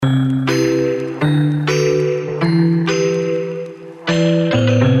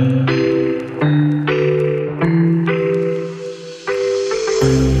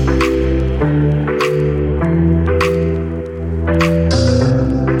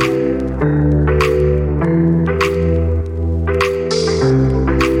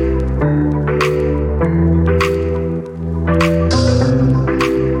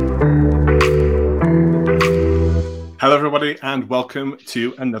and welcome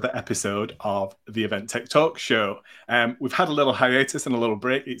to another episode of the Event Tech Talk Show. We've had a little hiatus and a little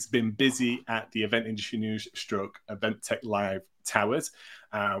break. It's been busy at the Event Industry News / Event Tech Live Towers.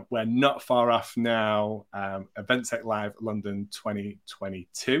 We're not far off now. Event Tech Live London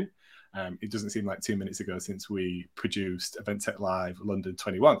 2022. It doesn't seem like 2 minutes ago since we produced Event Tech Live London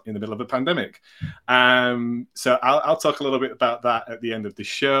 21 in the middle of a pandemic. So I'll talk a little bit about that at the end of the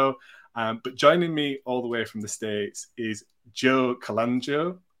show. But joining me all the way from the States is Jo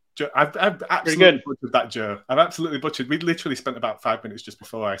Colangelo. I've absolutely butchered that, Joe. I've absolutely butchered. We literally spent about 5 minutes just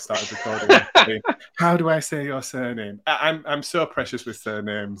before I started recording. Saying, how do I say your surname? I'm so precious with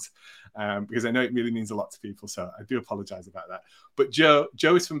surnames because I know it really means a lot to people. So I do apologize about that. But Joe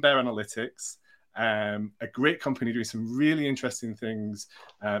is from Bear Analytics, a great company doing some really interesting things,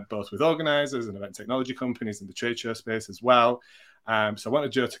 both with organizers and event technology companies in the trade show space as well. So I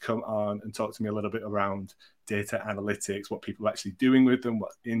wanted Joe to come on and talk to me a little bit around data analytics, what people are actually doing with them,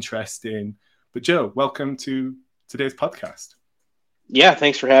 what's interesting. But Joe, welcome to today's podcast. Yeah,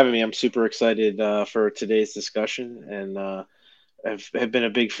 thanks for having me. I'm super excited for today's discussion, and have been a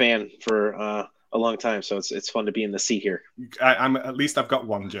big fan for a long time. So it's fun to be in the seat here. I'm at least I've got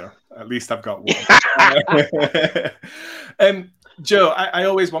one, Joe. At least I've got one. Joe, I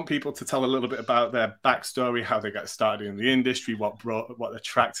always want people to tell a little bit about their backstory, how they got started in the industry, what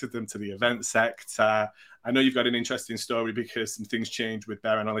attracted them to the event sector. I know you've got an interesting story because some things changed with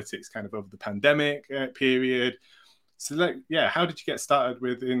Bear Analytics kind of over the pandemic period. So, how did you get started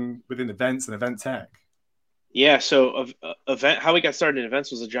within events and event tech? Yeah, so how we got started in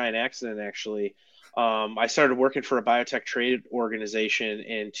events was a giant accident, actually. I started working for a biotech trade organization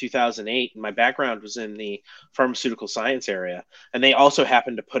in 2008, and my background was in the pharmaceutical science area. And they also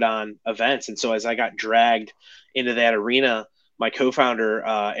happened to put on events. And so as I got dragged into that arena, my co-founder,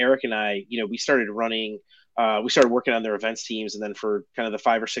 Eric, and I, we started working on their events teams. And then for kind of the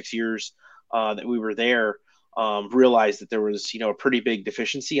 5 or 6 years that we were there, realized that there was, a pretty big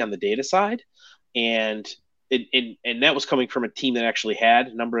deficiency on the data side. And that was coming from a team that actually had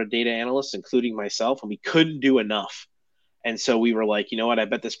a number of data analysts, including myself, and we couldn't do enough. And so we were like, you know what, I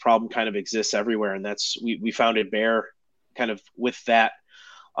bet this problem kind of exists everywhere. And we founded Bear kind of with that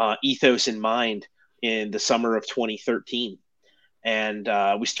ethos in mind in the summer of 2013. And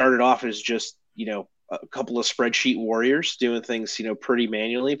we started off as just, a couple of spreadsheet warriors doing things, pretty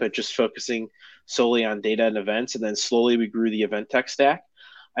manually, but just focusing solely on data and events. And then slowly we grew the event tech stack.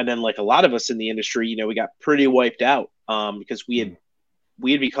 And then, like a lot of us in the industry, we got pretty wiped out because we had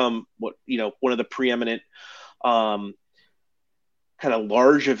become one of the preeminent kind of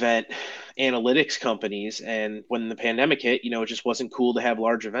large event analytics companies. And when the pandemic hit, it just wasn't cool to have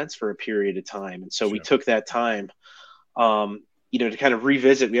large events for a period of time. And so we took that time, to kind of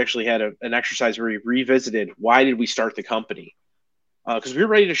revisit. We actually had an exercise where we revisited why did we start the company? Because we were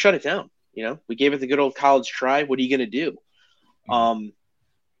ready to shut it down. We gave it the good old college try. What are you going to do?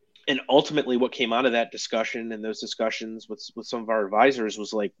 And ultimately what came out of that discussion and those discussions with some of our advisors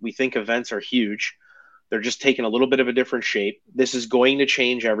was like, we think events are huge. They're just taking a little bit of a different shape. This is going to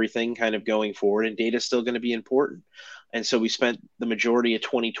change everything kind of going forward, and data is still going to be important. And so we spent the majority of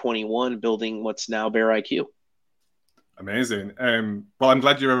 2021 building what's now Bear IQ. Amazing. Well, I'm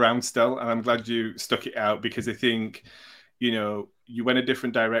glad you're around still, and I'm glad you stuck it out because I think, you went a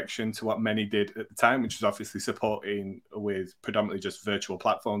different direction to what many did at the time, which was obviously supporting with predominantly just virtual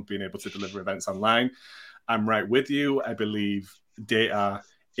platforms, being able to deliver events online. I'm right with you. I believe data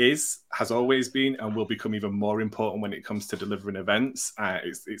has always been and will become even more important when it comes to delivering events.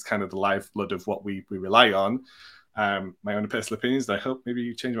 It's kind of the lifeblood of what we rely on. My own personal opinions, I hope maybe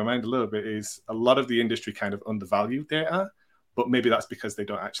you change my mind a little bit, is a lot of the industry kind of undervalue data. But maybe that's because they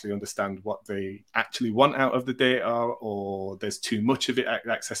don't actually understand what they actually want out of the data, or there's too much of it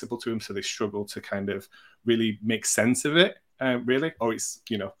accessible to them, so they struggle to kind of really make sense of it, really. Or it's,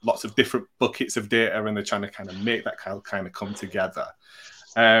 lots of different buckets of data, and they're trying to kind of make that kind of come together.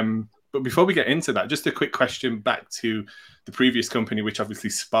 But before we get into that, just a quick question back to the previous company, which obviously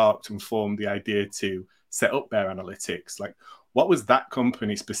sparked and formed the idea to set up Bear Analytics. Like, what was that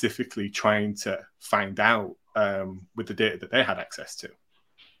company specifically trying to find out with the data that they had access to?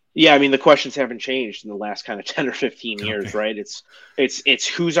 Yeah, I mean, the questions haven't changed in the last kind of 10 or 15 years, right? It's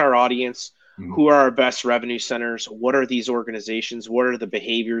who's our audience, who are our best revenue centers, what are these organizations, what are the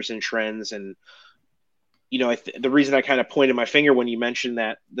behaviors and trends, and the reason I kind of pointed my finger when you mentioned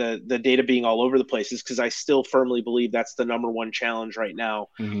that the data being all over the place is because I still firmly believe that's the number one challenge right now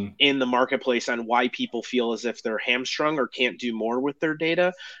in the marketplace on why people feel as if they're hamstrung or can't do more with their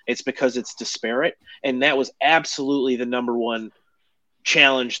data. It's because it's disparate. And that was absolutely the number one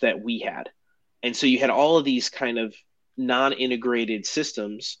challenge that we had. And so you had all of these kind of non-integrated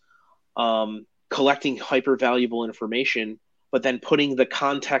systems, collecting hyper valuable information, but then putting the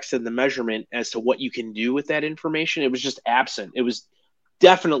context and the measurement as to what you can do with that information, it was just absent. It was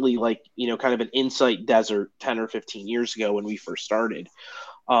definitely like, kind of an insight desert 10 or 15 years ago when we first started.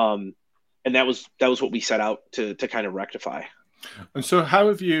 And that was what we set out to kind of rectify. And so how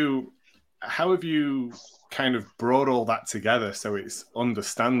have you kind of brought all that together so it's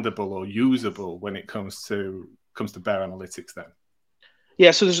understandable or usable when it comes to bear analytics then?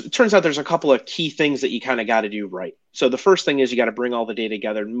 Yeah, so it turns out there's a couple of key things that you kind of got to do right. So the first thing is you got to bring all the data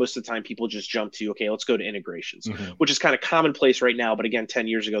together. And most of the time people just jump to, okay, let's go to integrations, which is kind of commonplace right now. But again, 10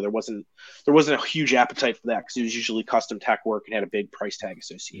 years ago, there wasn't a huge appetite for that because it was usually custom tech work and had a big price tag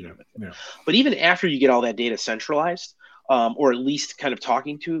associated with it. Yeah. But even after you get all that data centralized, or at least kind of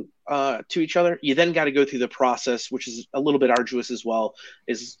talking to each other, you then got to go through the process, which is a little bit arduous as well,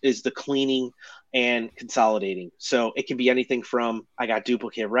 is the cleaning and consolidating. So it can be anything from, I got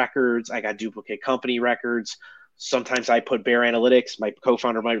duplicate records, I got duplicate company records. Sometimes I put Bear Analytics, my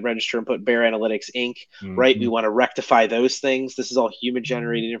co-founder might register and put Bear Analytics Inc., right? We want to rectify those things. This is all human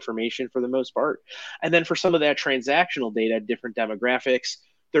generated information for the most part. And then for some of that transactional data, different demographics,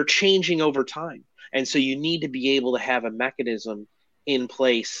 they're changing over time. And so you need to be able to have a mechanism in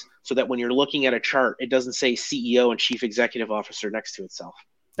place so that when you're looking at a chart, it doesn't say CEO and Chief Executive Officer next to itself.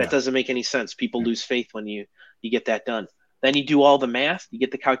 That doesn't make any sense. People lose faith when you get that done. Then you do all the math, you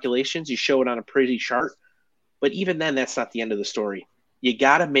get the calculations, you show it on a pretty chart. But even then, that's not the end of the story. You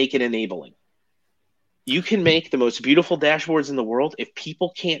got to make it enabling. You can make the most beautiful dashboards in the world. If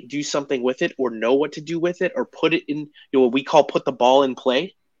people can't do something with it or know what to do with it or put it in, what we call put the ball in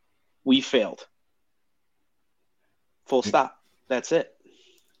play, we failed. Full stop. That's it.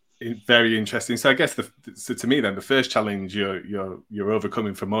 Very interesting. So I guess to me then the first challenge you're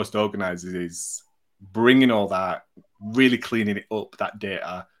overcoming for most organizers is bringing all that, really cleaning it up, that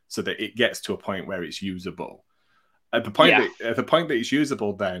data, so that it gets to a point where it's usable. At the point that it's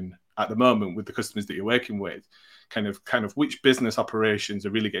usable, then at the moment with the customers that you're working with, kind of which business operations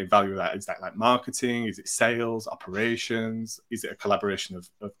are really getting value of that? Is that like marketing? Is it sales, operations? Is it a collaboration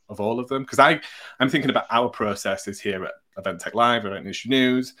of all of them? Because I'm thinking about our processes here at Event Tech Live, Event Industry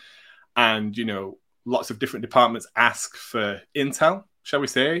News, and lots of different departments ask for intel, shall we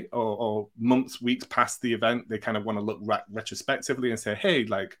say, or months, weeks past the event. They kind of want to look retrospectively and say, hey,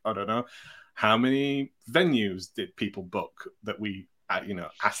 like, I don't know, how many venues did people book that we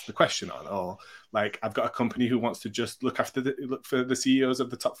ask the question on? Or like, I've got a company who wants to just look for the CEOs of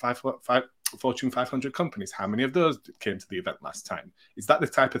the top five Fortune 500 companies. How many of those came to the event last time? Is that the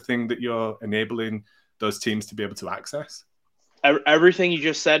type of thing that you're enabling those teams to be able to access? Everything you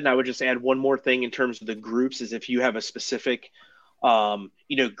just said, and I would just add one more thing in terms of the groups, is if you have a specific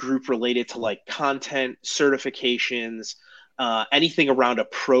group related to like content, certifications, anything around a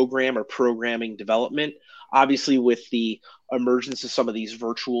program or programming development. Obviously, with the emergence of some of these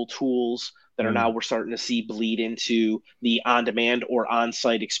virtual tools that are now we're starting to see bleed into the on-demand or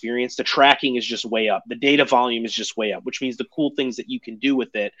on-site experience, the tracking is just way up. The data volume is just way up, which means the cool things that you can do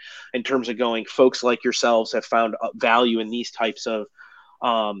with it in terms of going, folks like yourselves have found value in these types of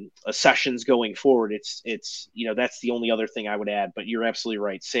sessions going forward. It's that's the only other thing I would add, but you're absolutely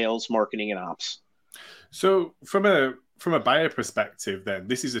right. Sales, marketing, and ops. So from a buyer perspective, then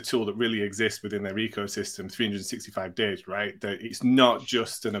this is a tool that really exists within their ecosystem 365 days, right? That it's not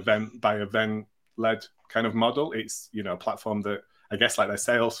just an event by event led kind of model. It's a platform that I guess like their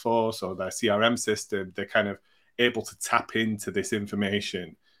Salesforce or their CRM system, they're kind of able to tap into this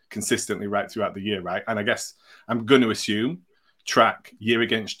information consistently right throughout the year, right? And I guess I'm going to assume track year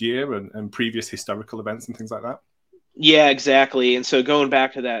against year and previous historical events and things like that. Yeah, exactly. And so going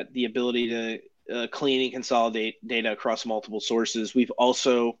back to that, the ability to clean and consolidate data across multiple sources. We've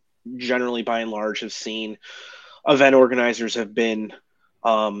also generally, by and large, have seen event organizers have been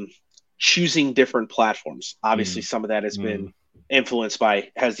choosing different platforms. Obviously, some of that has been influenced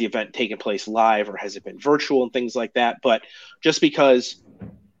by, has the event taken place live or has it been virtual and things like that. But just because,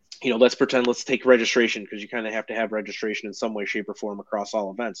 let's take registration, because you kind of have to have registration in some way, shape, or form across all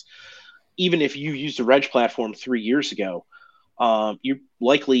events. Even if you used a reg platform 3 years ago, you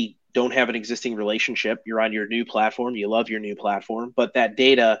likely don't have an existing relationship. You're on your new platform. You love your new platform, but that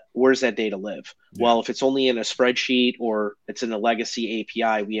data, where does that data live? Yeah. Well, if it's only in a spreadsheet or it's in a legacy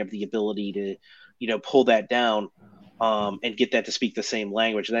API, we have the ability to, pull that down and get that to speak the same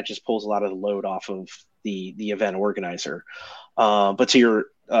language. And that just pulls a lot of the load off of the event organizer. But to your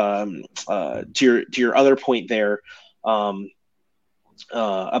other point there,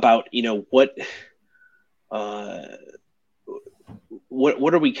 about,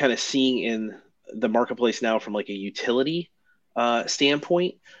 what are we kind of seeing in the marketplace now from like a utility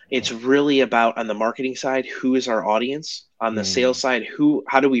standpoint. It's really about, on the marketing side, who is our audience? On the sales side,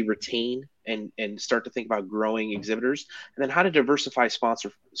 how do we retain and start to think about growing exhibitors? And then how to diversify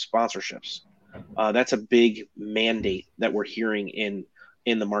sponsorships. That's a big mandate that we're hearing in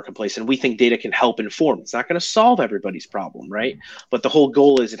the marketplace. And we think data can help inform. It's not going to solve everybody's problem, right? But the whole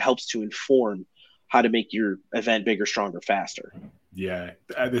goal is it helps to inform how to make your event bigger, stronger, faster. Yeah,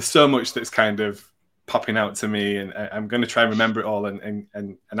 there's so much that's kind of popping out to me, and I'm going to try and remember it all and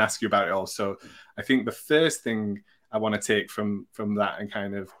ask you about it all. So I think the first thing I want to take from that and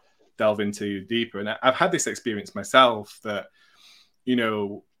kind of delve into deeper, and I've had this experience myself, that, you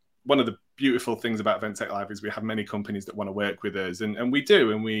know, one of the beautiful things about Event Tech Live is we have many companies that want to work with us, and we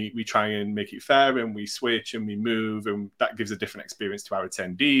do, and we try and make it fair, and we switch and we move, and that gives a different experience to our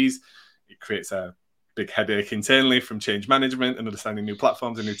attendees. It creates a big headache internally from change management and understanding new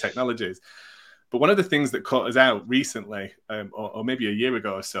platforms and new technologies. But one of the things that caught us out recently, or maybe a year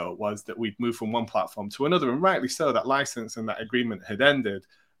ago or so, was that we'd moved from one platform to another, and rightly so. That license and that agreement had ended,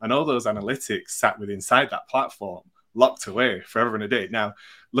 and all those analytics sat inside that platform, locked away forever and a day. Now,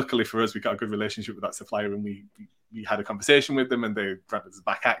 luckily for us, we got a good relationship with that supplier, and we had a conversation with them, and they granted us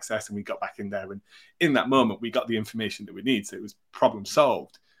back access, and we got back in there. And in that moment, we got the information that we need. So it was problem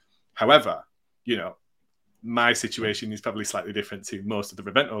solved. However, you know, my situation is probably slightly different to most of the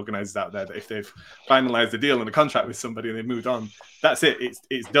event organizers out there, that if they've finalized a deal and a contract with somebody and they've moved on, that's it.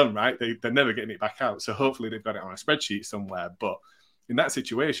 It's done, right? They're never getting it back out. So hopefully they've got it on a spreadsheet somewhere. But in that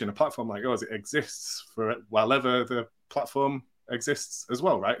situation, a platform like yours, it exists for while ever the platform exists as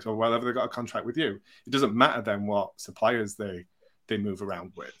well, right? So while ever they've got a contract with you, it doesn't matter then what suppliers they move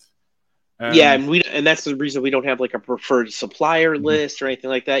around with. And that's the reason we don't have like a preferred supplier list or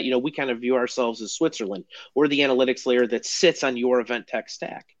anything like that. You know, we kind of view ourselves as Switzerland. We're the analytics layer that sits on your event tech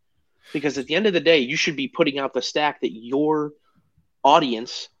stack, because at the end of the day, you should be putting out the stack that your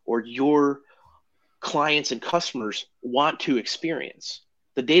audience or your clients and customers want to experience.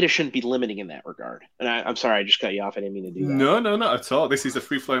 The data shouldn't be limiting in that regard. And I'm sorry, I just cut you off. I didn't mean to do that. No, not at all. This is a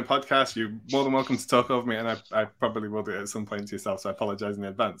free-flowing podcast. You're more than welcome to talk over me, and I probably will do it at some point to yourself, so I apologize in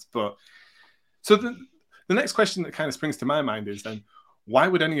advance. But so the next question that kind of springs to my mind is then, why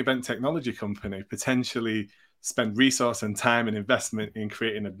would any event technology company potentially spend resource and time and investment in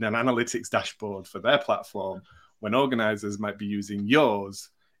creating an analytics dashboard for their platform when organizers might be using yours?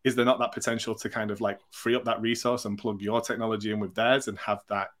 Is there not that potential to kind of like free up that resource and plug your technology in with theirs and have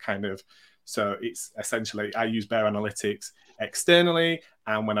that kind of, so it's essentially, I use Bear Analytics externally,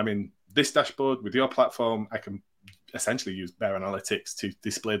 and when I'm in this dashboard with your platform, I can essentially use Bear Analytics to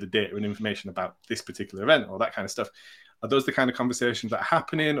display the data and information about this particular event or that kind of stuff. Are those the kind of conversations that are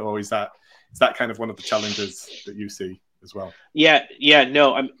happening, or is that kind of one of the challenges that you see as well?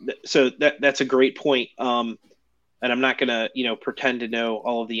 No. So that's a great point. And I'm not going to, pretend to know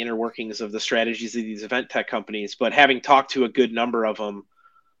all of the inner workings of the strategies of these event tech companies, but having talked to a good number of them,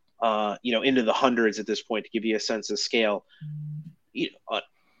 into the hundreds at this point, to give you a sense of scale,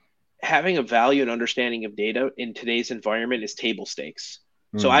 having a value and understanding of data in today's environment is table stakes.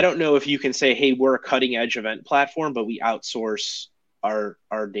 So I don't know if you can say, hey, we're a cutting edge event platform, but we outsource our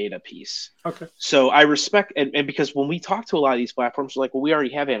data piece. Okay. So I respect, and because when we talk to a lot of these platforms, we're like, well, we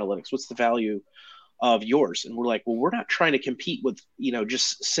already have analytics. What's the value of yours? And we're like, well, we're not trying to compete with,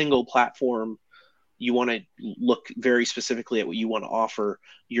 just single platform. You want to look very specifically at what you want to offer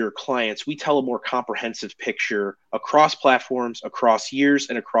your clients. We tell a more comprehensive picture across platforms, across years,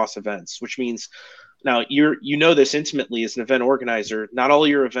 and across events, which means now this intimately as an event organizer, not all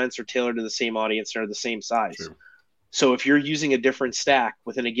your events are tailored to the same audience and are the same size. True. So if you're using a different stack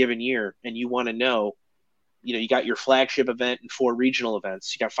within a given year and you want to know, you got your flagship event and 4 regional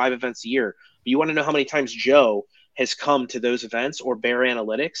events, you got 5 events a year, but you want to know how many times Joe has come to those events or Bear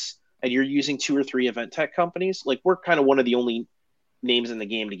Analytics, and you're using 2 or 3 event tech companies, like we're kind of one of the only names in the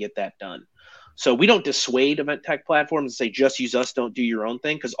game to get that done. So we don't dissuade event tech platforms and say, just use us, don't do your own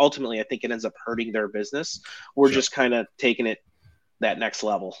thing, because ultimately I think it ends up hurting their business. We're just kind of taking it that next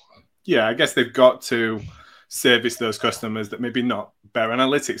level. Yeah, I guess they've got to service those customers that maybe not Bear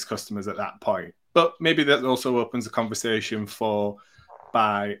Analytics customers at that point. But maybe that also opens a conversation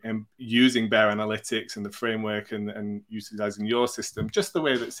by using Bear Analytics and the framework and utilizing your system, just the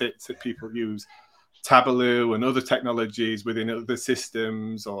way that people use Tableau and other technologies within other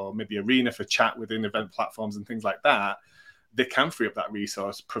systems, or maybe Arena for chat within event platforms and things like that. They can free up that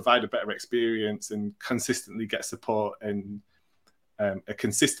resource, provide a better experience, and consistently get support and a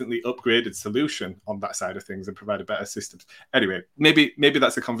consistently upgraded solution on that side of things and provide a better system. Anyway, maybe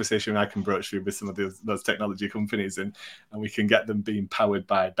that's a conversation I can broach with some of those technology companies, and we can get them being powered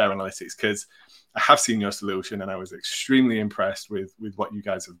by their analytics, because I have seen your solution and I was extremely impressed with what you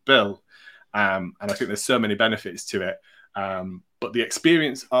guys have built. And I think there's so many benefits to it. But the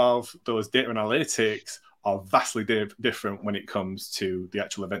experience of those data analytics are vastly different when it comes to the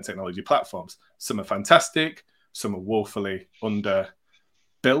actual event technology platforms. Some are fantastic, some are woefully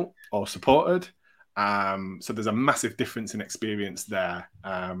underbuilt or supported. So there's a massive difference in experience there.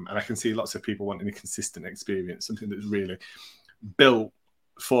 And I can see lots of people wanting a consistent experience, something that's really built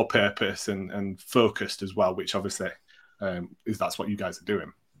for purpose and focused as well, which obviously that's what you guys are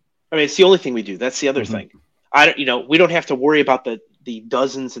doing. I mean, it's the only thing we do. That's the other thing. We don't have to worry about the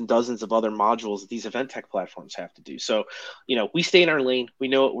dozens and dozens of other modules that these event tech platforms have to do. So, we stay in our lane. We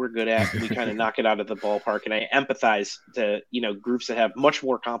know what we're good at. And we kind of knock it out of the ballpark. And I empathize to, groups that have much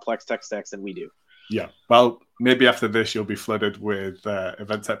more complex tech stacks than we do. Yeah. Well, maybe after this, you'll be flooded with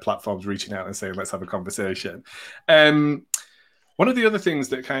event tech platforms reaching out and saying, let's have a conversation. One of the other things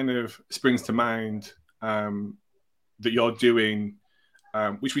that kind of springs to mind that you're doing,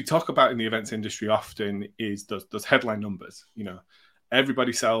 which we talk about in the events industry often, is those headline numbers.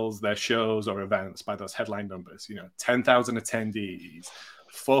 Everybody sells their shows or events by those headline numbers. 10,000 attendees,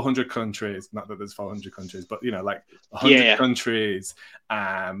 400 countries. Not that there's 400 countries, but 100 countries.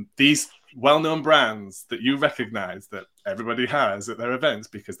 These well-known brands that you recognize that everybody has at their events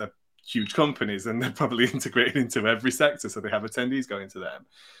because they're huge companies and they're probably integrated into every sector, so they have attendees going to them.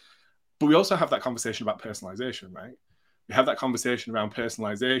 But we also have that conversation about personalization, right? We have that conversation around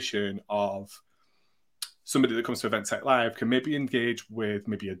personalization of somebody that comes to Event Tech Live can maybe engage with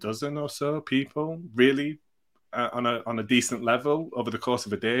maybe a dozen or so people really on a decent level over the course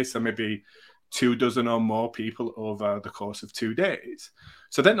of a day. So maybe 24 or more people over the course of 2 days.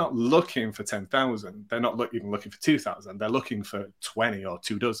 So they're not looking for 10,000. They're not even looking for 2,000. They're looking for 20 or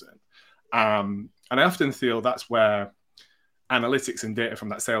 24. And I often feel that's where analytics and data from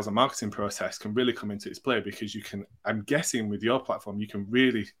that sales and marketing process can really come into its play, because I'm guessing with your platform, you can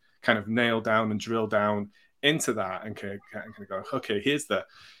really kind of nail down and drill down into that and can go, okay, here's the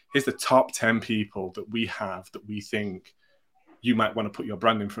top 10 people that we have that we think you might want to put your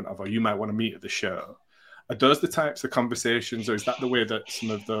brand in front of, or you might want to meet at the show. Are those the types of conversations, or is that the way that some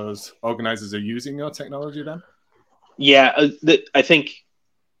of those organizers are using your technology then? Yeah, I think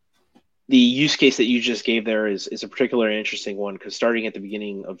the use case that you just gave there is a particularly interesting one, because starting at the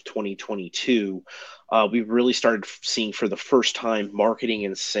beginning of 2022, we've really started seeing for the first time marketing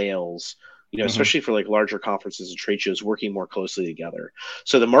and sales, especially for like larger conferences and trade shows, working more closely together.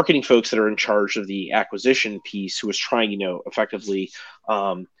 So the marketing folks that are in charge of the acquisition piece, who is trying, effectively,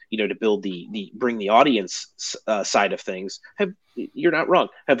 to build bring the audience side of things, you're not wrong,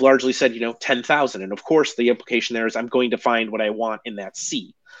 have largely said, 10,000. And of course, the implication there is I'm going to find what I want in that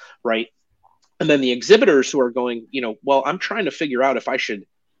seat, right? And then the exhibitors who are going, well, I'm trying to figure out if I should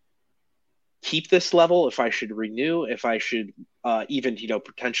keep this level, if I should renew, if I should even,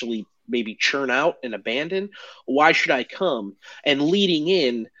 potentially maybe churn out and abandon. Why should I come? And leading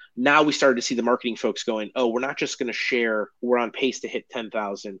in, now we started to see the marketing folks going, oh, we're not just going to share, we're on pace to hit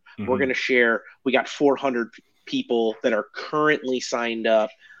 10,000. We're going to share, we got 400 people that are currently signed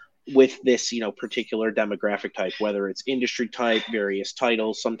up with this, particular demographic type, whether it's industry type, various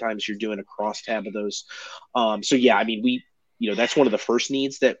titles. Sometimes you're doing a cross tab of those. So yeah, I mean, we, that's one of the first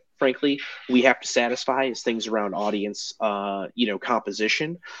needs that frankly we have to satisfy, is things around audience,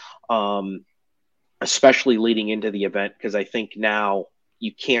 composition, especially leading into the event. Because I think now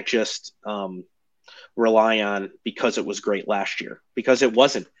you can't just rely on because it was great last year, because it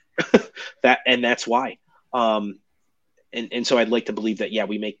wasn't. That's why. And so I'd like to believe that, yeah,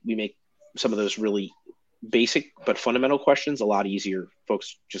 we make some of those really basic but fundamental questions a lot easier.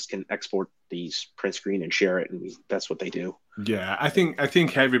 Folks just can export these, print screen, and share it, and that's what they do. Yeah, I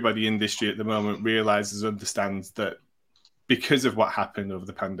think everybody in the industry at the moment understands that because of what happened over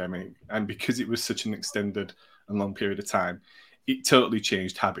the pandemic, and because it was such an extended and long period of time, it totally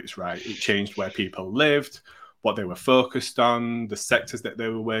changed habits, right? It changed where people lived, what they were focused on, the sectors that they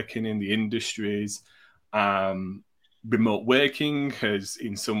were working in, the industries. Remote working has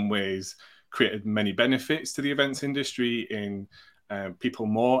in some ways created many benefits to the events industry in people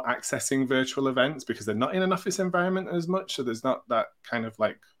more accessing virtual events because they're not in an office environment as much. So there's not that kind of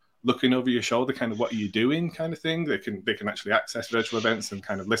like looking over your shoulder, kind of what are you doing kind of thing. They can actually access virtual events and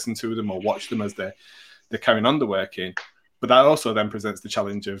kind of listen to them or watch them as they're carrying on the working. But that also then presents the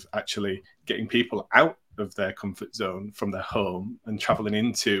challenge of actually getting people out of their comfort zone from their home and traveling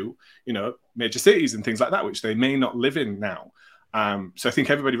into, major cities and things like that, which they may not live in now. So I think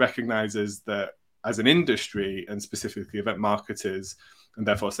everybody recognizes that as an industry, and specifically event marketers and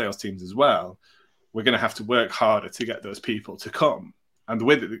therefore sales teams as well, we're going to have to work harder to get those people to come. And the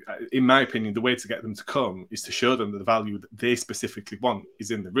way that, in my opinion, the way to get them to come is to show them that the value that they specifically want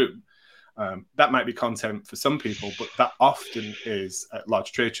is in the room. That might be content for some people, but that often is at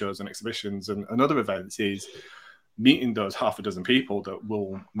large trade shows and exhibitions and other events, is meeting those half a dozen people that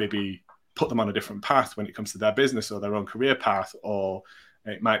will maybe put them on a different path when it comes to their business or their own career path, or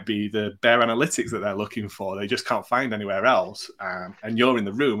it might be the bare analytics that they're looking for. They just can't find anywhere else. And you're in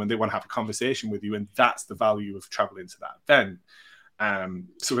the room and they want to have a conversation with you. And that's the value of traveling to that event.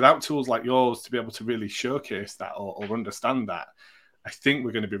 So without tools like yours to be able to really showcase that or understand that, I think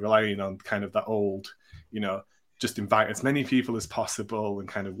we're going to be relying on kind of that old, just invite as many people as possible and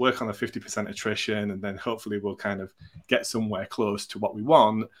kind of work on a 50% attrition. And then hopefully we'll kind of get somewhere close to what we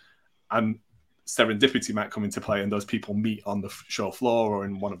want. And serendipity might come into play and those people meet on the show floor or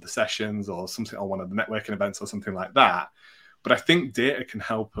in one of the sessions or something, or one of the networking events or something like that. But I think data can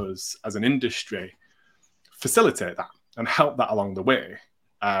help us as an industry facilitate that and help that along the way.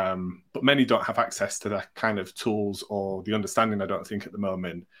 But many don't have access to that kind of tools or the understanding, I don't think, at the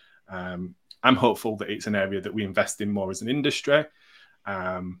moment. I'm hopeful that it's an area that we invest in more as an industry,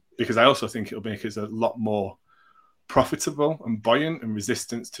 because I also think it'll make us a lot more profitable and buoyant and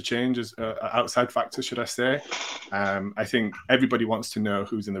resistant to changes, outside factors, should I say. I think everybody wants to know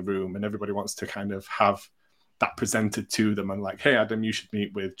who's in the room and everybody wants to kind of have that presented to them and like, hey, Adam, you should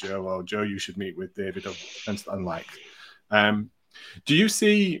meet with Joe, or Joe, you should meet with David, and like. Do you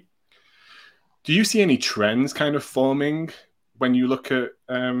see any trends kind of forming when you look at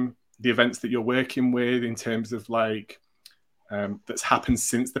the events that you're working with in terms of like that's happened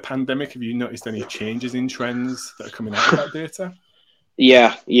since the pandemic? Have you noticed any changes in trends that are coming out of that data?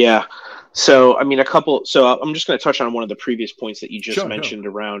 Yeah. So, I mean, so I'm just going to touch on one of the previous points that you just mentioned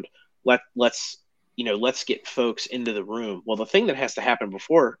around let's get folks into the room. Well, the thing that has to happen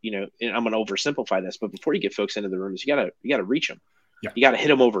before, and I'm going to oversimplify this, but before you get folks into the room is you got to reach them. Yeah. You got to hit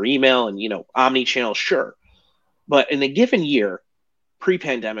them over email and, omni-channel, sure. But in a given year,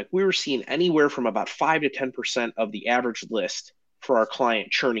 pre-pandemic, we were seeing anywhere from about 5 to 10% of the average list for our client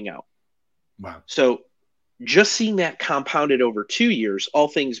churning out. Wow. So just seeing that compounded over 2 years, all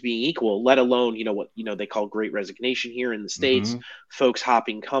things being equal, let alone, what they call great resignation here in the States, folks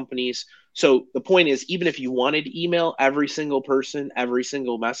hopping companies. So the point is, even if you wanted to email every single person, every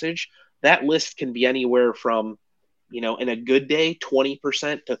single message, that list can be anywhere from, in a good day,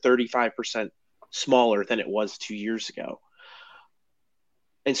 20% to 35% smaller than it was 2 years ago.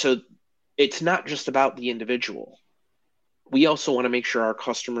 And so it's not just about the individual. We also want to make sure our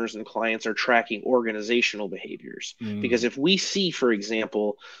customers and clients are tracking organizational behaviors. Because if we see, for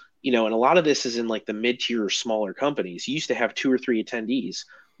example, and a lot of this is in like the mid-tier or smaller companies, you used to have 2 or 3 attendees.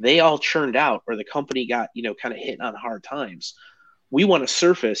 They all churned out, or the company got, kind of hit on hard times. We want to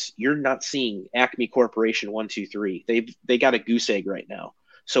surface, you're not seeing Acme Corporation 1, 2, 3. They got a goose egg right now.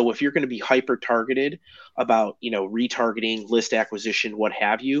 So if you're going to be hyper targeted about, retargeting, list acquisition, what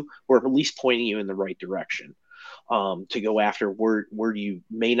have you, we're at least pointing you in the right direction to go after where you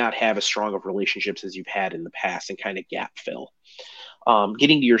may not have as strong of relationships as you've had in the past and kind of gap fill.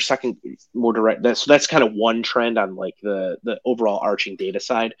 Getting to your second more direct, that's kind of one trend on like the overall arching data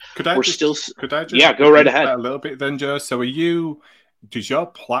side. Could I just go right ahead a little bit then, Joe? So does your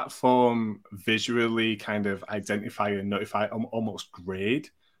platform visually kind of identify and notify, almost grade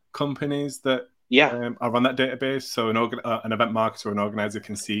companies that are on that database? So an event marketer or an organizer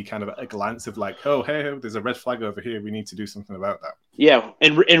can see kind of a glance of like, oh, hey, there's a red flag over here. We need to do something about that. Yeah,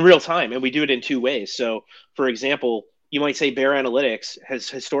 in real time. And we do it in 2 ways. So, for example, you might say Bear Analytics has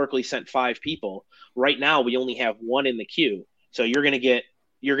historically sent 5 people. Right now, we only have 1 in the queue. So you're going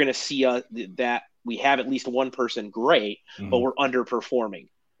to see that we have at least 1 person, great, but we're underperforming,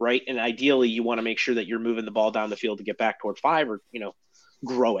 right? And ideally, you want to make sure that you're moving the ball down the field to get back toward 5 or,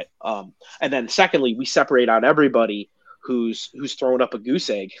 grow it. And then secondly, we separate out everybody who's throwing up a goose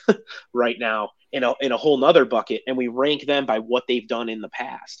egg right now in a whole nother bucket, and we rank them by what they've done in the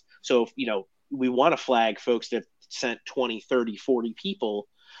past. So if, we want to flag folks that sent 20, 30, 40 people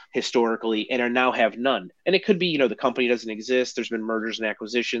historically and are now have none. And it could be, the company doesn't exist. There's been mergers and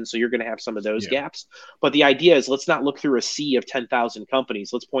acquisitions. So you're going to have some of those gaps. But the idea is, let's not look through a sea of 10,000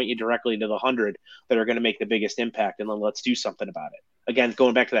 companies. Let's point you directly to the 100 that are going to make the biggest impact. And then let's do something about it. Again,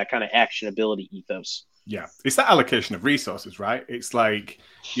 going back to that kind of actionability ethos. Yeah. It's that allocation of resources, right? It's like,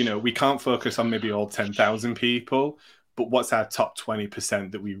 we can't focus on maybe all 10,000 people, but what's our top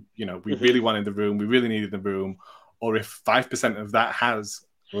 20% that we really want in the room, we really need in the room, or if 5% of that has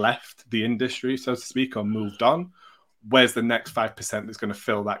left the industry, so to speak, or moved on, where's the next 5% that's going to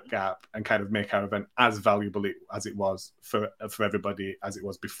fill that gap and kind of make our event as valuable as it was for everybody as it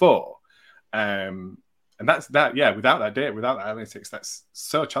was before. And that's that. Yeah, without that data, without that analytics, that's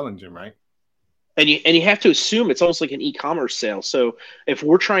so challenging, right? And you have to assume it's almost like an e-commerce sale. So if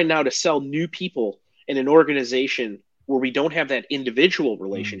we're trying now to sell new people in an organization where we don't have that individual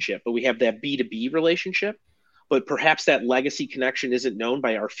relationship, but we have that B2B relationship, but perhaps that legacy connection isn't known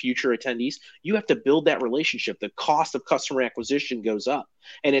by our future attendees, you have to build that relationship. The cost of customer acquisition goes up.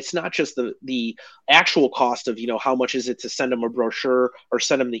 And it's not just the actual cost of, how much is it to send them a brochure or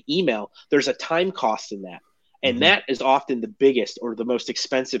send them the email. There's a time cost in that. And that is often the biggest or the most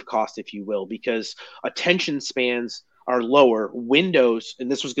expensive cost, if you will, because attention spans are lower. Windows,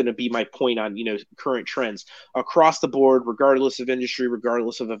 and this was going to be my point on, current trends across the board, regardless of industry,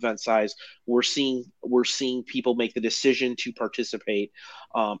 regardless of event size, we're seeing people make the decision to participate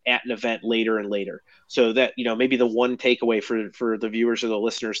at an event later and later. So that, maybe the one takeaway for the viewers or the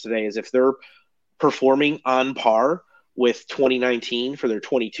listeners today is if they're performing on par with 2019 for their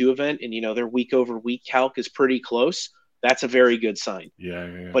 22 event and their week over week calc is pretty close, that's a very good sign.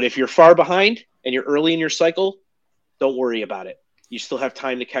 Yeah. But if you're far behind and you're early in your cycle, don't worry about it. You still have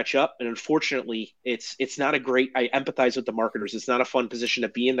time to catch up. And unfortunately, it's not a great, I empathize with the marketers. It's not a fun position to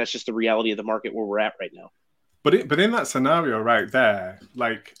be in. That's just the reality of the market where we're at right now. But in that scenario right there,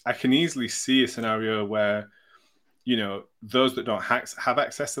 like I can easily see a scenario where those that don't have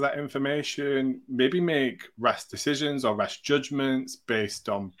access to that information maybe make rash decisions or rash judgments based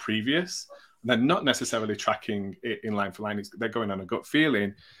on previous. They're not necessarily tracking it in line for line. They're going on a gut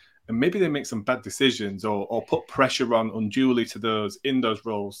feeling. And maybe they make some bad decisions or put pressure on unduly to those in those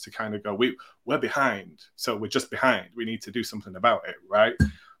roles to kind of go, we're behind. So we're just behind. We need to do something about it, right?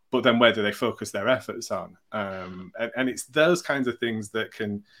 But then where do they focus their efforts on? And it's those kinds of things that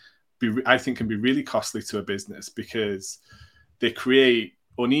can be really costly to a business because they create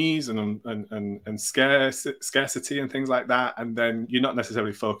unease and scarcity and things like that. And then you're not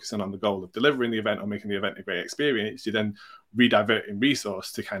necessarily focusing on the goal of delivering the event or making the event a great experience. You then rediverting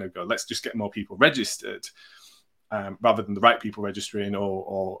resource to kind of go, let's just get more people registered rather than the right people registering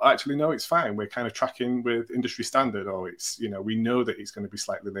or actually, no, it's fine. We're kind of tracking with industry standard, or it's, we know that it's going to be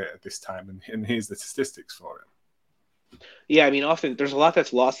slightly late at this time. And here's the statistics for it. Yeah, I mean, often there's a lot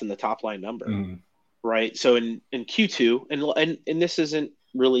that's lost in the top line number, right? So in Q2, and this isn't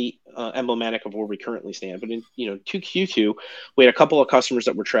really emblematic of where we currently stand, but in Q2, we had a couple of customers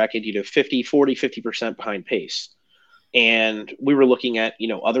that were tracking 50% behind pace, and we were looking at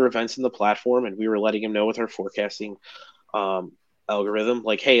other events in the platform, and we were letting them know with our forecasting algorithm,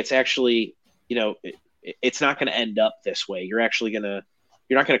 like, hey, it's actually it's not going to end up this way. You're not going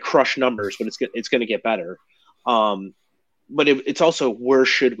to crush numbers, but it's going to get better. But it's also, where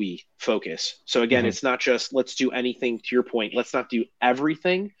should we focus? So again, it's not just let's do anything. To your point, let's not do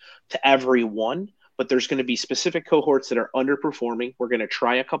everything to everyone, but there's going to be specific cohorts that are underperforming. We're going to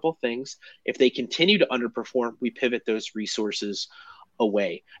try a couple things. If they continue to underperform, we pivot those resources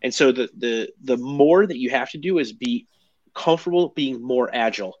away. And so the more that you have to do is be comfortable being more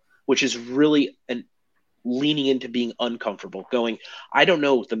agile, which is really leaning into being uncomfortable, going, I don't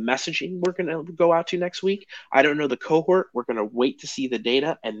know the messaging we're going to go out to next week. I don't know the cohort. We're going to wait to see the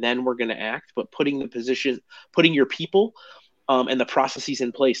data and then we're going to act, but putting your people and the processes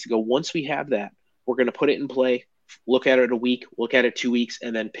in place to go, once we have that, we're going to put it in play, look at it a week, look at it 2 weeks,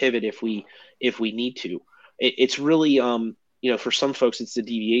 and then pivot if we need to. It's really, for some folks, it's the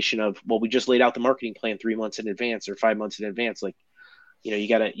deviation of, well, we just laid out the marketing plan 3 months in advance or 5 months in advance. Like, you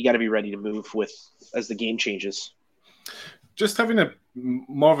gotta be ready to move as the game changes. Just having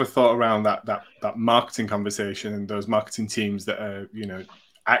more of a thought around that marketing conversation and those marketing teams that are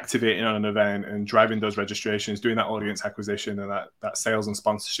activating on an event and driving those registrations, doing that audience acquisition and that sales and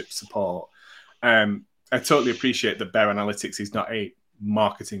sponsorship support. I totally appreciate that Bear Analytics is not a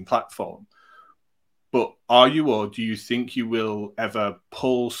marketing platform, but are you, or do you think you will ever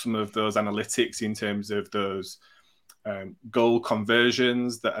pull some of those analytics in terms of those goal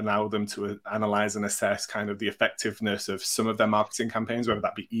conversions that allow them to analyze and assess kind of the effectiveness of some of their marketing campaigns, whether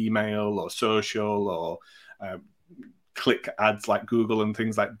that be email or social or click ads like Google and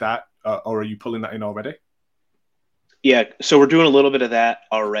things like that? Or are you pulling that in already? Yeah, so we're doing a little bit of that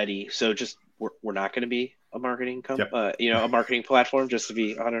already. So just we're not going to be a marketing a marketing platform, just to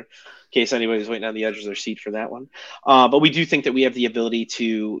be honest, in case anybody's waiting on the edge of their seat for that one. But we do think that we have the ability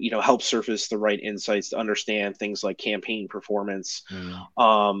to help surface the right insights to understand things like campaign performance.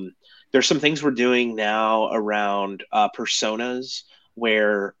 There's some things we're doing now around personas,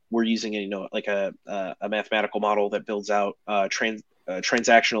 where we're using a mathematical model that builds out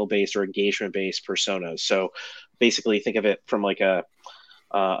transactional based or engagement based personas. So basically think of it from like an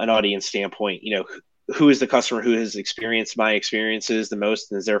audience standpoint. Who is the customer who has experienced my experiences the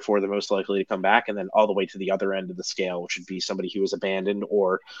most and is therefore the most likely to come back, and then all the way to the other end of the scale, which would be somebody who was abandoned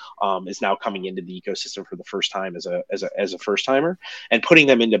or is now coming into the ecosystem for the first time as a first timer, and putting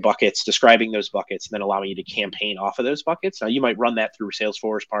them into buckets, describing those buckets, and then allowing you to campaign off of those buckets. Now you might run that through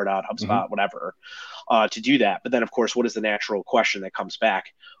Salesforce, Pardot, HubSpot, whatever, to do that. But then of course, what is the natural question that comes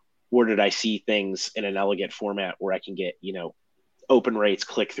back? Where did I see things in an elegant format where I can get, open rates,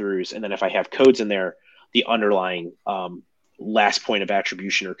 click-throughs, and then if I have codes in there, the underlying last point of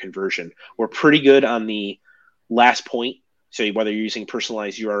attribution or conversion. We're pretty good on the last point. So whether you're using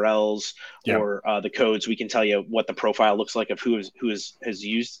personalized URLs or the codes, we can tell you what the profile looks like of who has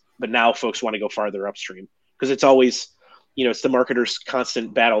used. But now folks want to go farther upstream because it's always, it's the marketer's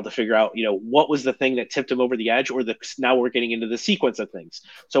constant battle to figure out, what was the thing that tipped them over the edge, or now we're getting into the sequence of things.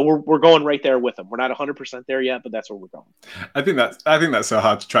 So we're going right there with them. We're not 100% there yet, but that's where we're going. I think that's so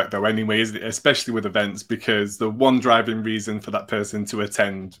hard to track though anyway, especially with events, because the one driving reason for that person to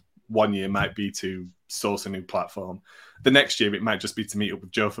attend one year might be to source a new platform. The next year, it might just be to meet up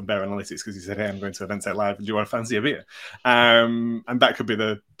with Joe from Bear Analytics because he said, hey, I'm going to Event Tech Live. Do you want to fancy a beer? And that could be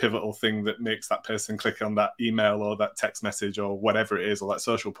the pivotal thing that makes that person click on that email or that text message or whatever it is, or that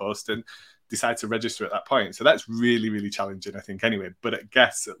social post, and decide to register at that point. So that's really, really challenging, I think, anyway. But I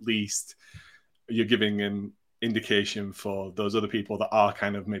guess at least you're giving an indication for those other people that are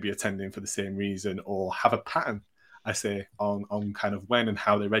kind of maybe attending for the same reason or have a pattern, I say, on kind of when and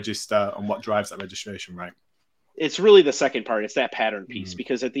how they register and what drives that registration, right? It's really the second part. It's that pattern piece,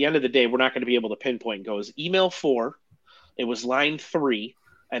 because at the end of the day, we're not going to be able to pinpoint goes email 4, it was line 3,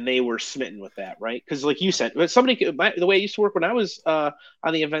 and they were smitten with that, right? Because like you said, the way I used to work when I was on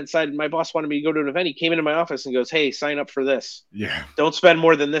the event side, my boss wanted me to go to an event. He came into my office and goes, hey, sign up for this. Yeah. Don't spend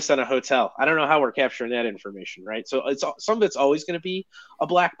more than this on a hotel. I don't know how we're capturing that information, right? So some of it's always going to be a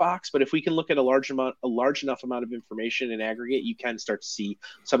black box, but if we can look at a large enough amount of information in aggregate, you can start to see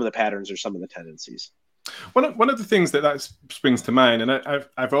some of the patterns or some of the tendencies. One of the things that springs to mind, and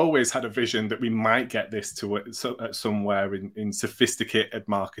I've always had a vision that we might get this to somewhere in sophisticated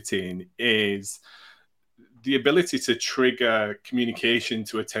marketing, is the ability to trigger communication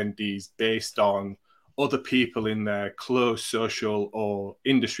to attendees based on other people in their close social or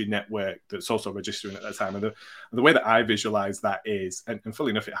industry network that's also registering at that time. And the way that I visualize that is, and fully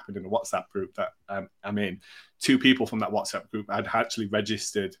enough, it happened in a WhatsApp group that I'm in. 2 people from that WhatsApp group had actually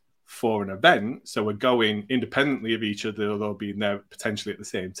registered for an event, so we're going independently of each other, although being there potentially at the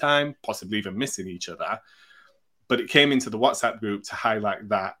same time, possibly even missing each other. But it came into the WhatsApp group to highlight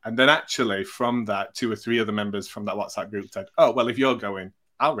that, and then actually from that, 2 or 3 other members from that WhatsApp group said, "Oh, well, if you're going,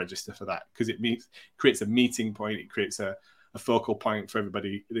 I'll register for that," because it creates a meeting point, it creates a focal point for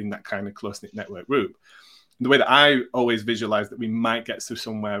everybody in that kind of close-knit network group. And the way that I always visualize that we might get to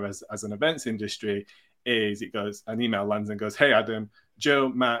somewhere as an events industry is it goes, an email lands and goes, "Hey, Adam, Joe,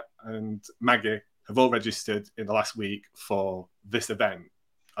 Matt, and Maggie have all registered in the last week for this event.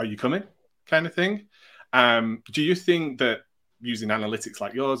 Are you coming?" kind of thing. Do you think that using analytics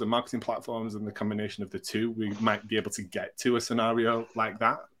like yours and marketing platforms and the combination of the two, we might be able to get to a scenario like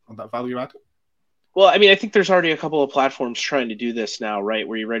that on that value add? Well, I mean, I think there's already a couple of platforms trying to do this now, right?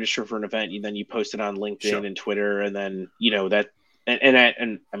 Where you register for an event, and then you post it on LinkedIn and Twitter, and then that.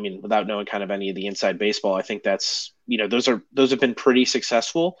 And I mean, without knowing kind of any of the inside baseball, I think that's, those have been pretty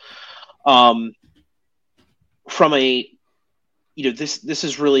successful. From a, this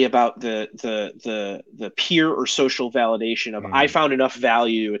is really about the peer or social validation of I found enough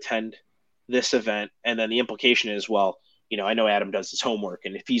value to attend this event, and then the implication is, well, I know Adam does his homework,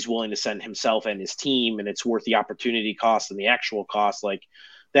 and if he's willing to send himself and his team, and it's worth the opportunity cost and the actual cost, like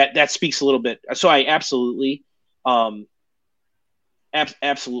that speaks a little bit. So I absolutely.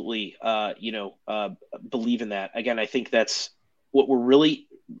 Absolutely, believe in that. Again, I think that's what we're really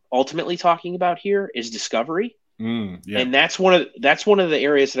ultimately talking about here is discovery, and that's one of the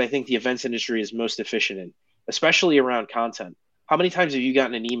areas that I think the events industry is most efficient in, especially around content. How many times have you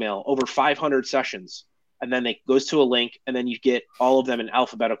gotten an email over 500 sessions, and then it goes to a link, and then you get all of them in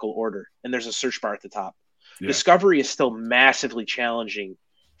alphabetical order, and there's a search bar at the top. Yeah. Discovery is still massively challenging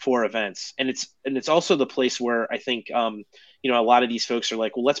for events, and it's also the place where I think a lot of these folks are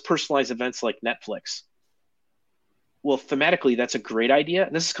like, well, let's personalize events like Netflix. Well, thematically, that's a great idea.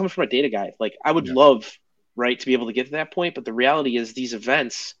 And this is coming from a data guy. Like, I would love, right, to be able to get to that point. But the reality is these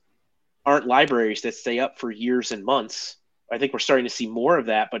events aren't libraries that stay up for years and months. I think we're starting to see more of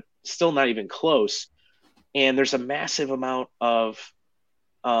that, but still not even close. And there's a massive amount of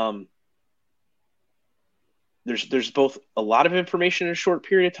there's both a lot of information in a short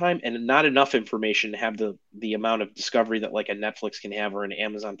period of time and not enough information to have the amount of discovery that like a Netflix can have or an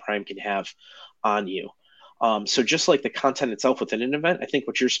Amazon Prime can have on you. So just like the content itself within an event, I think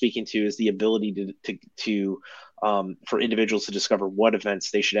what you're speaking to is the ability to for individuals to discover what events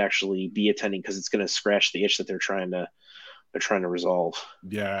they should actually be attending, because it's going to scratch the itch that they're trying to resolve.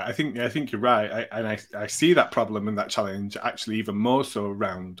 Yeah, I think you're right. I see that problem and that challenge actually even more so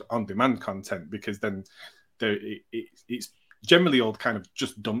around on-demand content, because then it's generally all kind of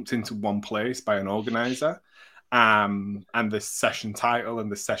just dumped into one place by an organizer, and the session title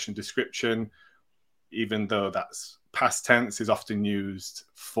and the session description, even though that's past tense, is often used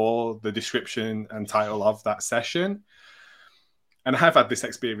for the description and title of that session. And I have had this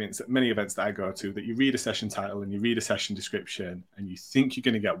experience at many events that I go to, that you read a session title and you read a session description and you think you're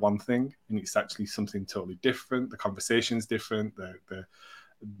going to get one thing, and it's actually something totally different. The conversation's different. The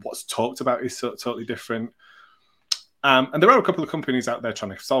what's talked about is totally different. And there are a couple of companies out there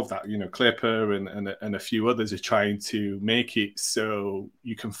trying to solve that. You know, Clipper and a few others are trying to make it so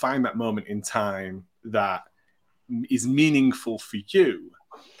you can find that moment in time that is meaningful for you.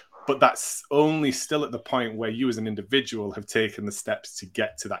 But that's only still at the point where you as an individual have taken the steps to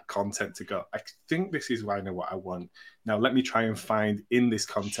get to that content to go, I think this is why I know what I want. Now let me try and find in this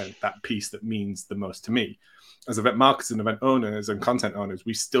content that piece that means the most to me. As event marketers and event owners and content owners,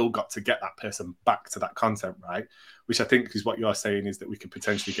 we still got to get that person back to that content, right? Which I think is what you're saying, is that we could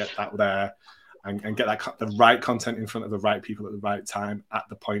potentially get that there and get that the right content in front of the right people at the right time at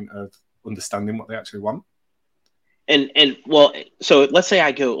the point of understanding what they actually want. And well, so let's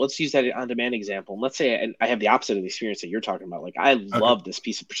use that on-demand example. And let's say I have the opposite of the experience that you're talking about. Like, I love this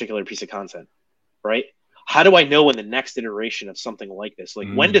particular piece of content, right? How do I know when the next iteration of something like this, like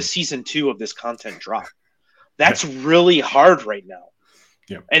when does season 2 of this content drop? That's really hard right now.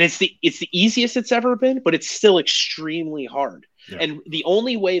 Yeah. And it's the easiest it's ever been, but it's still extremely hard. Yeah. And the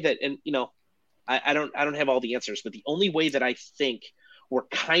only way that, and you know, I don't have all the answers, but the only way that I think we're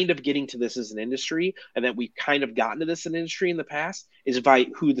kind of getting to this as an industry, and that we've kind of gotten to this in industry in the past, is by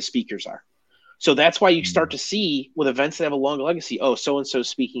who the speakers are. So that's why you start to see with events that have a long legacy, oh, so-and-so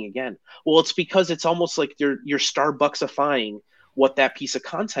speaking again. Well, it's because it's almost like you're Starbucksifying what that piece of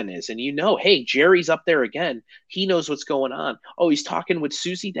content is. And you know, hey, Jerry's up there again. He knows what's going on. Oh, he's talking with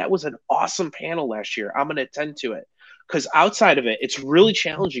Susie. That was an awesome panel last year. I'm going to attend to it. Because outside of it, it's really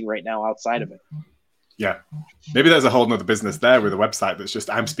challenging right now outside of it. Yeah. Maybe there's a whole nother business there with a website that's just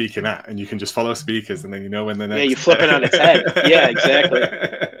I'm speaking at, and you can just follow speakers and then you know when the next. Yeah, you flip it on its head. Yeah, exactly.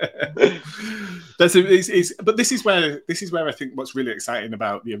 But this is where I think what's really exciting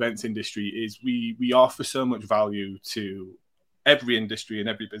about the events industry is we offer so much value to every industry and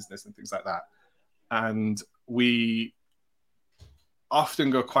every business and things like that. And we often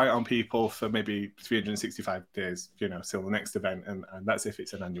go quiet on people for maybe 365 days, you know, till the next event. And that's if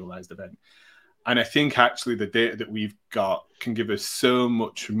it's an annualized event. And I think actually the data that we've got can give us so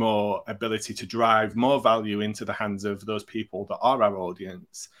much more ability to drive more value into the hands of those people that are our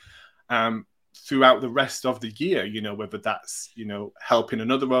audience throughout the rest of the year, you know, whether that's, you know, helping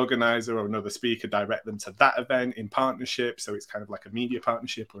another organizer or another speaker direct them to that event in partnership. So it's kind of like a media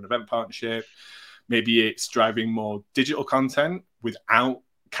partnership or an event partnership. Maybe it's driving more digital content without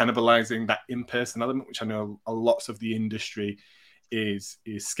cannibalizing that in-person element, which I know lots of the industry is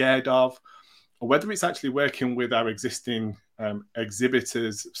scared of. Or whether it's actually working with our existing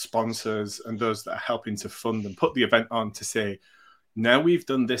exhibitors, sponsors, and those that are helping to fund and put the event on to say, now we've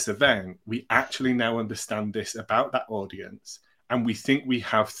done this event, we actually now understand this about that audience, and we think we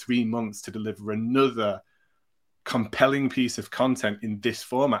have 3 months to deliver another compelling piece of content in this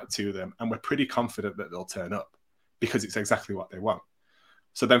format to them, and we're pretty confident that they'll turn up because it's exactly what they want.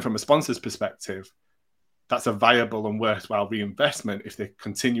 So then from a sponsor's perspective, that's a viable and worthwhile reinvestment if they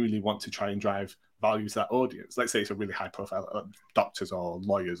continually want to try and drive value to that audience. Let's say it's a really high profile doctors or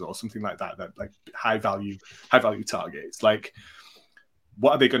lawyers or something like that like high value targets. Like,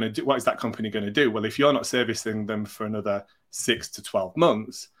 what are they going to do? What is that company going to do? Well, if you're not servicing them for another 6 to 12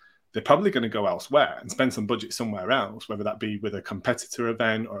 months, they're probably going to go elsewhere and spend some budget somewhere else, whether that be with a competitor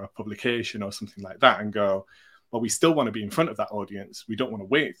event or a publication or something like that, and go, well, we still want to be in front of that audience. We don't want to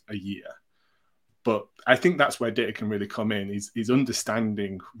wait a year. But I think that's where data can really come in, is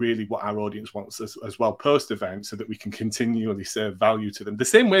understanding really what our audience wants as well post-event, so that we can continually serve value to them. The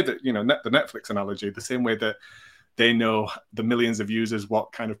same way that, you know, the Netflix analogy, the same way that they know the millions of users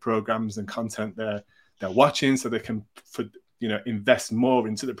what kind of programs and content they're watching, so they can, you know, invest more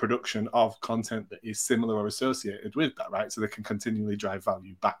into the production of content that is similar or associated with that, right? So they can continually drive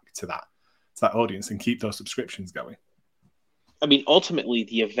value back to that audience and keep those subscriptions going. I mean, ultimately,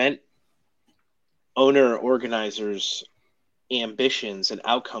 the event owner organizers' ambitions and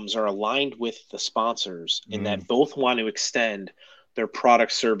outcomes are aligned with the sponsors in that both want to extend their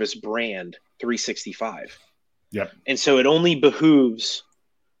product, service, brand 365. Yep. And so it only behooves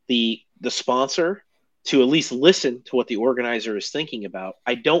the sponsor to at least listen to what the organizer is thinking about.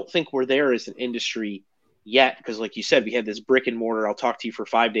 I don't think we're there as an industry yet, because like you said, we had this brick and mortar, I'll talk to you for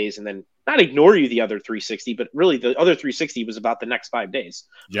 5 days and then not ignore you the other 360, but really the other 360 was about the next 5 days.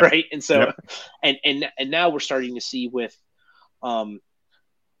 Yep. Right. And so, and now we're starting to see with some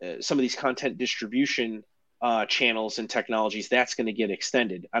of these content distribution channels and technologies, that's going to get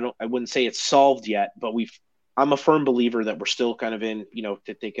extended. I wouldn't say it's solved yet, but I'm a firm believer that we're still kind of in,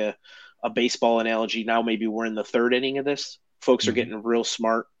 to take a baseball analogy. Now, maybe we're in the third inning of this. Folks are getting real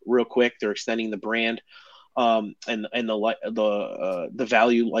smart, real quick. They're extending the brand and the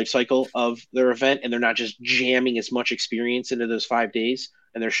value life cycle of their event, and they're not just jamming as much experience into those 5 days,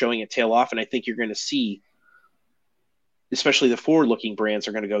 and they're showing it tail off. And I think you're going to see, especially the forward-looking brands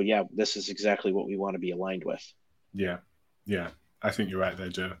are going to go, yeah, this is exactly what we want to be aligned with. Yeah. I think you're right there,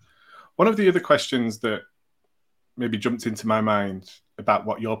 Joe. One of the other questions that maybe jumped into my mind about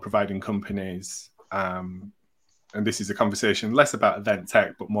what you're providing companies, and this is a conversation less about event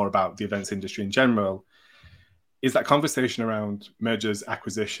tech, but more about the events industry in general, is that conversation around mergers,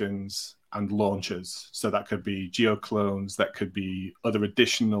 acquisitions, and launches. So that could be geo-clones, that could be other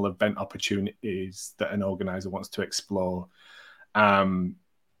additional event opportunities that an organizer wants to explore.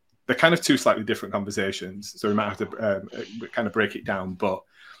 They're kind of two slightly different conversations, so we might have to kind of break it down. But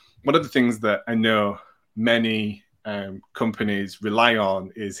one of the things that I know many companies rely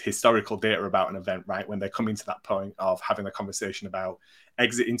on is historical data about an event, right? When they're coming to that point of having a conversation about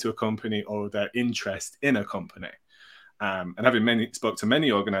exit into a company or their interest in a company. And having spoke to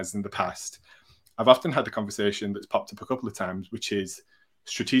many organizers in the past, I've often had the conversation that's popped up a couple of times, which is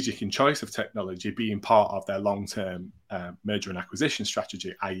strategic in choice of technology being part of their long-term merger and acquisition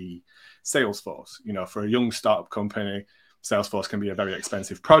strategy, i.e. Salesforce. For a young startup company, Salesforce can be a very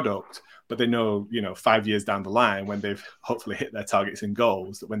expensive product, but they know, 5 years down the line, when they've hopefully hit their targets and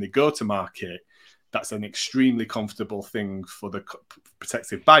goals, that when they go to market, that's an extremely comfortable thing for the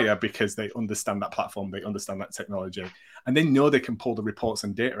prospective buyer, because they understand that platform, they understand that technology, and they know they can pull the reports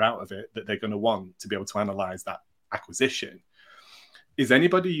and data out of it that they're going to want to be able to analyze that acquisition. Is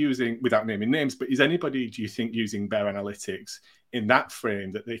anybody using, without naming names, but is anybody, do you think, using their analytics in that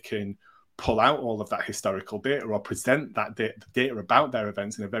frame that they can pull out all of that historical data or present that data about their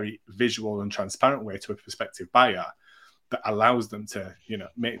events in a very visual and transparent way to a prospective buyer that allows them to,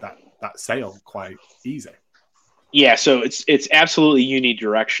 make that sale quite easy? Yeah, so it's absolutely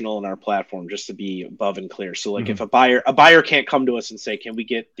unidirectional in our platform, just to be above and clear. So like if a buyer can't come to us and say, can we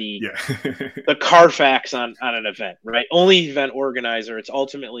get the the Carfax on an event, right? Only event organizer, it's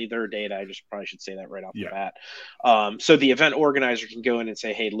ultimately their data. I just probably should say that right off the bat. So the event organizer can go in and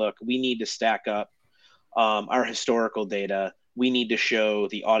say, hey, look, we need to stack up our historical data. We need to show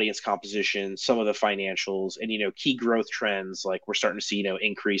the audience composition, some of the financials, and key growth trends. Like we're starting to see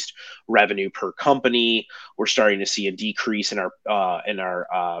increased revenue per company. We're starting to see a decrease in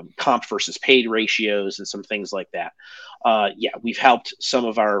our comp versus paid ratios and some things like that. We've helped some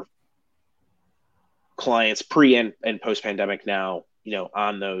of our clients pre and post pandemic now,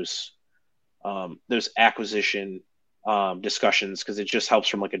 on those acquisition discussions, because it just helps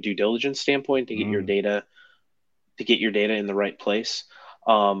from like a due diligence standpoint to get your data. To get your data in the right place.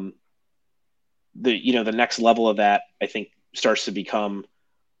 The next level of that, I think, starts to become,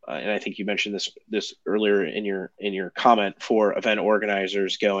 and I think you mentioned this earlier in your comment, for event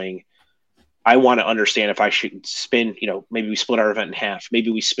organizers going, I want to understand if I should spin, maybe we split our event in half, maybe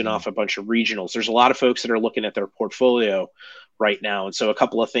we spin off a bunch of regionals. There's a lot of folks that are looking at their portfolio right now. And so a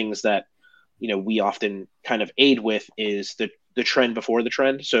couple of things that, we often kind of aid with is the trend before the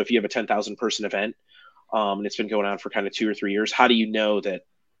trend. So if you have a 10,000 person event, and it's been going on for kind of 2 or 3 years, how do you know that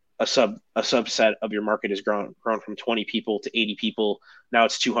a subset of your market has grown from 20 people to 80 people? Now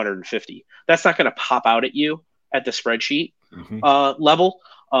it's 250. That's not going to pop out at you at the spreadsheet level.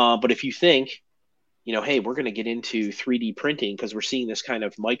 But if you think, hey, we're going to get into 3D printing because we're seeing this kind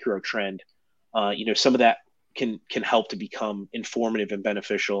of micro trend, some of that can help to become informative and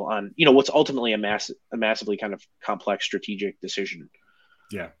beneficial on, what's ultimately a massively kind of complex strategic decision.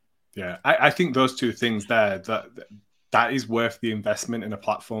 Yeah, I think those two things there, that is worth the investment in a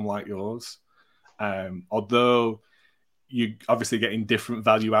platform like yours. Although you're obviously getting different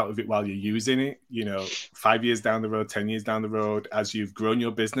value out of it while you're using it, 5 years down the road, 10 years down the road, as you've grown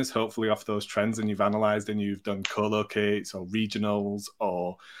your business, hopefully off those trends, and you've analyzed and you've done co-locates or regionals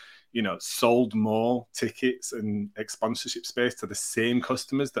or, sold more tickets and sponsorship space to the same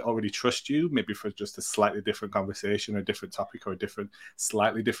customers that already trust you, maybe for just a slightly different conversation or a different topic or a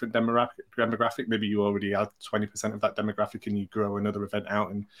slightly different demographic. Maybe you already have 20% of that demographic and you grow another event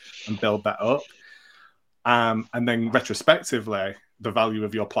out and build that up. And then retrospectively, the value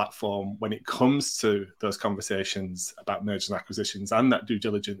of your platform when it comes to those conversations about mergers and acquisitions and that due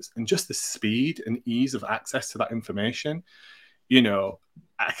diligence and just the speed and ease of access to that information.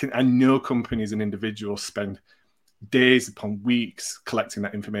 I know companies and individuals spend days upon weeks collecting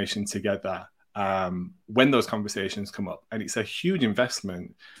that information together when those conversations come up. And it's a huge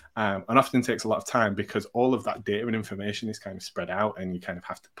investment and often takes a lot of time because all of that data and information is kind of spread out and you kind of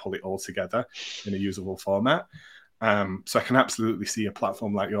have to pull it all together in a usable format. So I can absolutely see a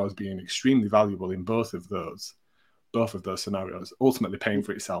platform like yours being extremely valuable in both of those scenarios, ultimately paying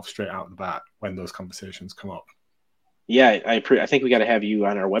for itself straight out the bat when those conversations come up. Yeah, I think we got to have you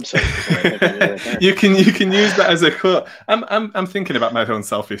on our website. You can use that as a quote. I'm thinking about my own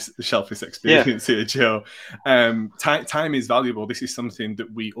selfish experience here, Joe. Time is valuable. This is something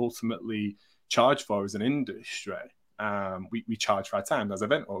that we ultimately charge for as an industry. We charge for our time as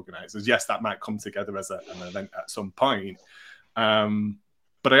event organizers. Yes, that might come together as an event at some point,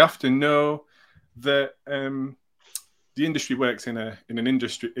 but I often know that the industry works in an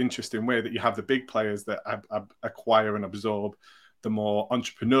interesting way, that you have the big players that acquire and absorb the more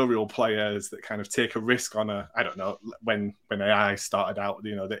entrepreneurial players that kind of take a risk on when AI started out,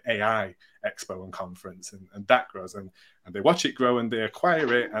 the AI Expo and conference, and that grows and they watch it grow and they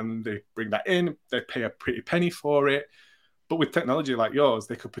acquire it and they bring that in, they pay a pretty penny for it. But with technology like yours,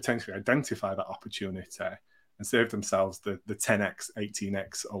 they could potentially identify that opportunity and save themselves the 10x,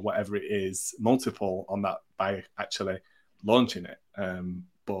 18x, or whatever it is, multiple on that by actually launching it,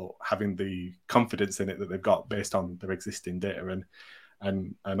 but having the confidence in it that they've got based on their existing data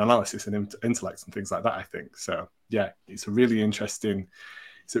and analysis and intellect and things like that, I think. So, yeah, it's a really interesting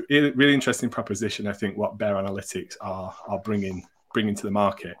proposition, I think, what Bear Analytics are bringing to the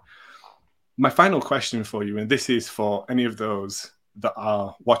market. My final question for you, and this is for any of those that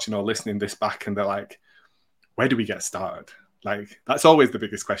are watching or listening this back and they're like, where do we get started? Like, that's always the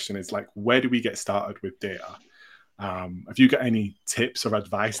biggest question, is like, where do we get started with data? Have you got any tips or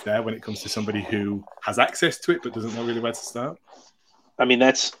advice there when it comes to somebody who has access to it but doesn't know really where to start? I mean,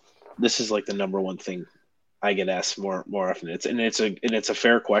 this is like the number one thing I get asked more often. It's a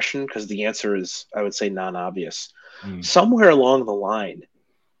fair question because the answer is, I would say, non-obvious. Somewhere along the line,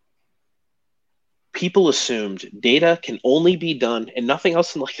 people assumed data can only be done, and nothing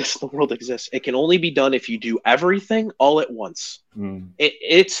else like this in the world exists. It can only be done if you do everything all at once.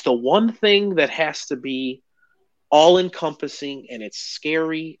 It's the one thing that has to be all-encompassing, and it's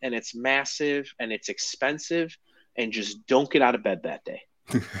scary, and it's massive, and it's expensive, and just don't get out of bed that day.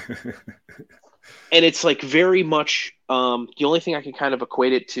 And it's like very much the only thing I can kind of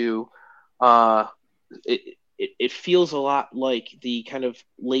equate it to, it feels a lot like the kind of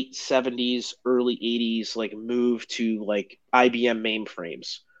late 70s, early 80s, like move to like IBM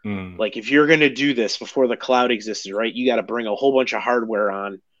mainframes. Like, if you're going to do this before the cloud existed, right, you got to bring a whole bunch of hardware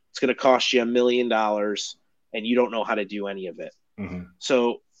on. It's going to cost you $1 million, and you don't know how to do any of it.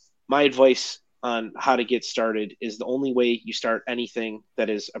 So my advice on how to get started is the only way you start anything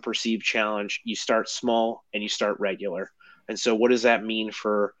that is a perceived challenge, you start small and you start regular. And so what does that mean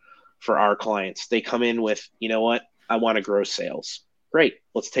for our clients? They come in with, you know what, I want to grow sales. Great.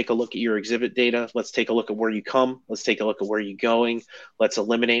 Let's take a look at your exhibit data. Let's take a look at where you come. Let's take a look at where you're going. Let's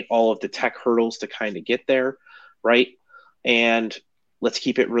eliminate all of the tech hurdles to kind of get there, right? And let's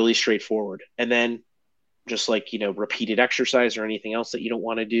keep it really straightforward. And then just like, repeated exercise or anything else that you don't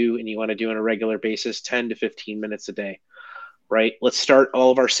want to do and you want to do on a regular basis, 10 to 15 minutes a day, right? Let's start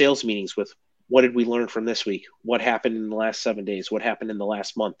all of our sales meetings with, what did we learn from this week? What happened in the last 7 days? What happened in the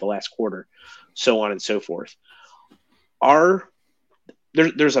last month, the last quarter, so on and so forth.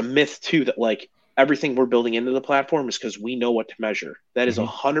 There's a myth too that like everything we're building into the platform is because we know what to measure. That is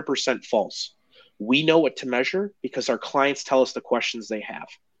 100% false. We know what to measure because our clients tell us the questions they have.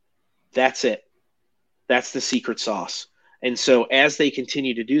 That's it. That's the secret sauce. And so as they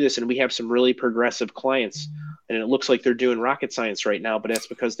continue to do this, and we have some really progressive clients, and it looks like they're doing rocket science right now, but that's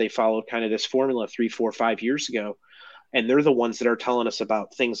because they followed kind of this formula 3, 4, 5 years ago. And they're the ones that are telling us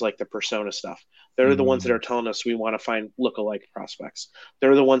about things like the persona stuff. They're the ones that are telling us we want to find lookalike prospects.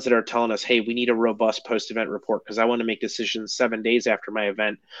 They're the ones that are telling us, hey, we need a robust post-event report because I want to make decisions 7 days after my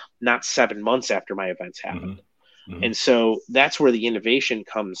event, not 7 months after my events happened. And so that's where the innovation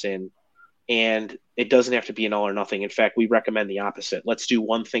comes in. And it doesn't have to be an all or nothing. In fact, we recommend the opposite. Let's do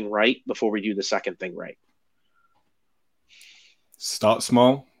one thing right before we do the second thing right. Start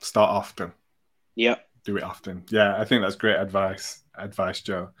small, Start often. Yep. Do it often. Yeah, I think that's great advice,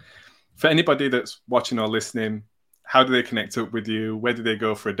 Joe. For anybody that's watching or listening, how do they connect up with you? Where do they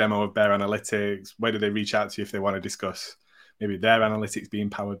go for a demo of Bear Analytics? Where do they reach out to you if they want to discuss maybe their analytics being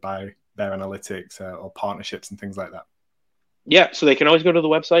powered by Bear Analytics or partnerships and things like that? Yeah, so they can always go to the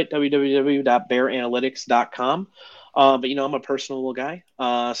website, www.bearanalytics.com. But, I'm a personal guy.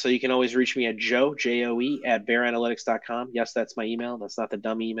 So you can always reach me at Joe, Joe, at bearanalytics.com. Yes, that's my email. That's not the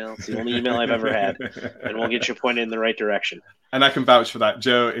dumb email. It's the only email I've ever had. And we'll get you pointed in the right direction. And I can vouch for that.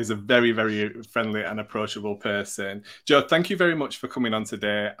 Joe is a very, very friendly and approachable person. Joe, thank you very much for coming on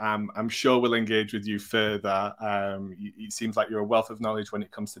today. I'm sure we'll engage with you further. It seems like you're a wealth of knowledge when it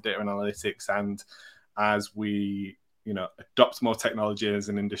comes to data analytics. And as we adopt more technology as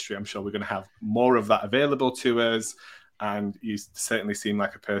an industry, I'm sure we're going to have more of that available to us. And you certainly seem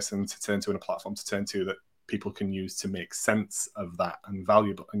like a person to turn to and a platform to turn to that people can use to make sense of that and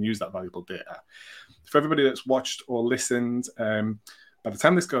use that valuable data. For everybody that's watched or listened, by the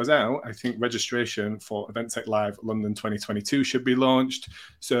time this goes out, I think registration for Event Tech Live London 2022 should be launched.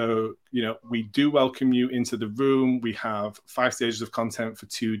 So, we do welcome you into the room. We have 5 stages of content for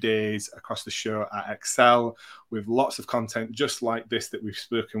 2 days across the show at Excel, with lots of content just like this that we've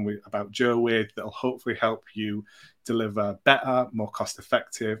spoken about Joe with, that'll hopefully help you deliver better, more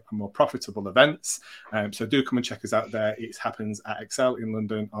cost-effective and more profitable events. So do come and check us out there. It happens at Excel in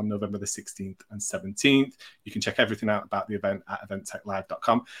London on November the 16th and 17th. You can check everything out about the event at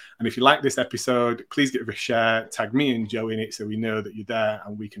eventtechlive.com. And if you like this episode, please give it a share, tag me and Joe in it so we know that you're there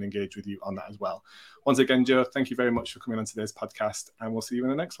and we can engage with you on that as well. Once again, Joe, thank you very much for coming on today's podcast, and we'll see you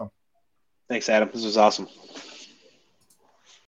in the next one. Thanks, Adam. This was awesome.